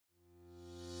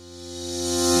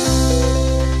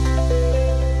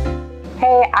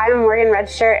red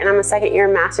shirt, and I'm a second-year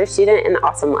master's student in the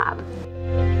AWESM lab.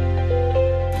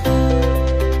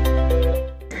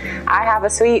 I have a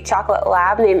sweet chocolate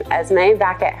lab named Esme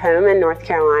back at home in North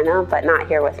Carolina, but not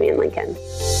here with me in Lincoln.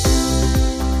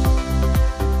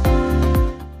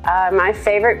 My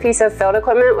favorite piece of field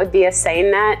equipment would be a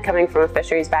seine net. Coming from a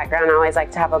fisheries background, I always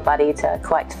like to have a buddy to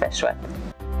collect fish with.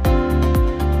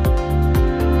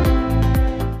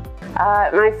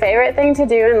 My favorite thing to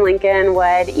do in Lincoln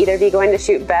would either be going to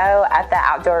shoot bow at the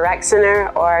Outdoor Rec Center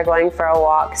or going for a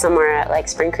walk somewhere at like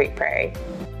Spring Creek Prairie.